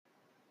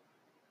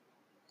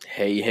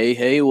Hey, hey,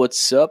 hey,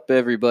 what's up,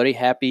 everybody?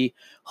 Happy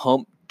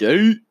hump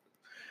day.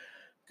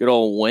 Good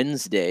old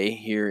Wednesday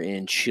here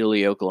in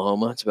chilly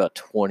Oklahoma. It's about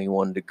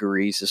 21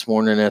 degrees this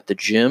morning at the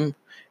gym,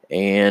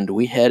 and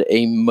we had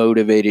a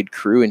motivated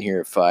crew in here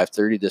at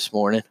 5:30 this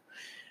morning.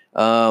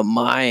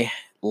 My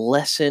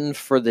lesson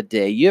for the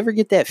day, you ever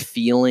get that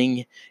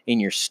feeling in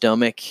your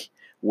stomach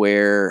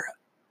where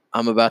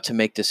I'm about to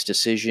make this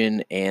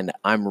decision and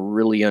I'm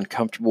really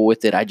uncomfortable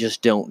with it? I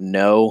just don't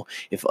know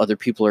if other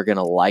people are going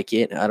to like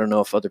it. I don't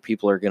know if other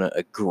people are going to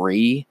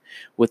agree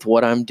with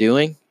what I'm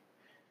doing.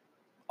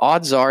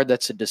 Odds are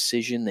that's a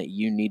decision that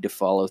you need to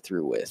follow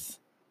through with,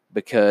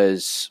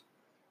 because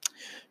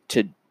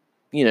to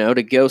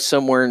to go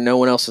somewhere no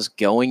one else is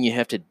going, you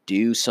have to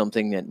do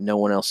something that no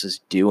one else is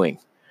doing.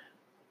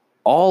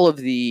 All of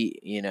the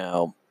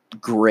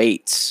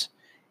greats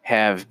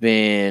have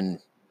been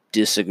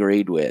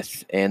disagreed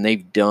with, and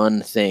they've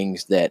done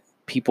things that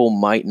people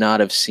might not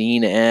have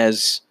seen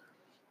as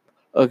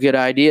a good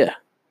idea,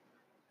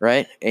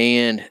 right?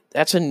 And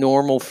that's a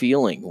normal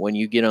feeling when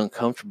you get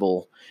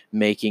uncomfortable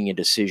making a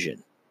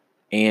decision.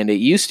 And it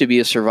used to be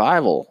a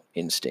survival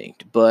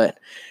instinct, but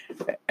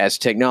as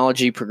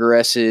technology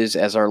progresses,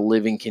 as our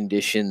living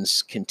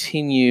conditions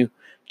continue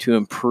to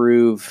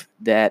improve,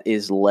 that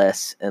is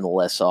less and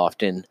less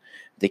often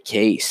the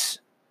case.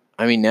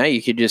 I mean, now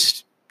you could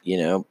just,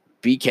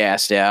 be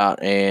cast out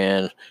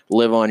and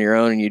live on your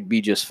own and you'd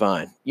be just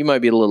fine. You might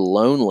be a little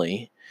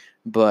lonely,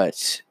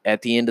 but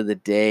at the end of the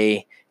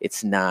day,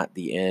 it's not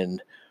the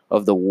end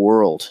of the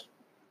world.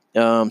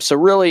 So,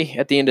 really,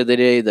 at the end of the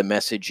day, the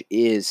message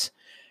is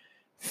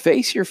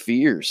face your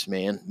fears,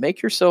 man.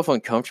 Make yourself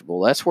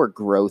uncomfortable. That's where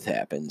growth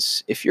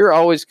happens. If you're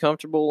always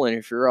comfortable and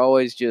if you're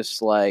always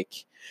just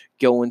like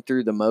going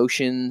through the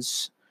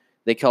motions,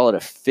 they call it a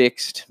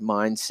fixed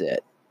mindset.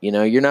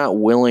 You're not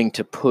willing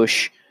to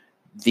push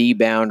the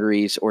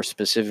boundaries or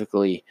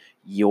specifically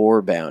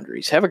your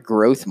boundaries. Have a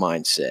growth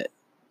mindset.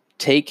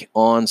 Take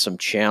on some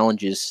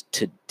challenges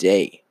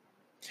today.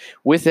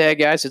 With that,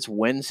 guys, it's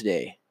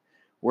Wednesday.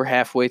 We're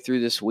halfway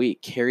through this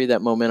week. Carry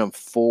that momentum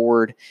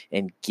forward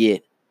and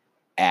get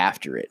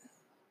after it.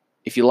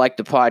 If you like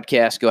the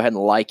podcast, go ahead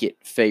and like it,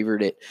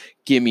 favorite it,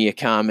 give me a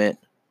comment.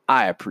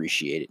 I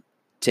appreciate it.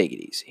 Take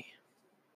it easy.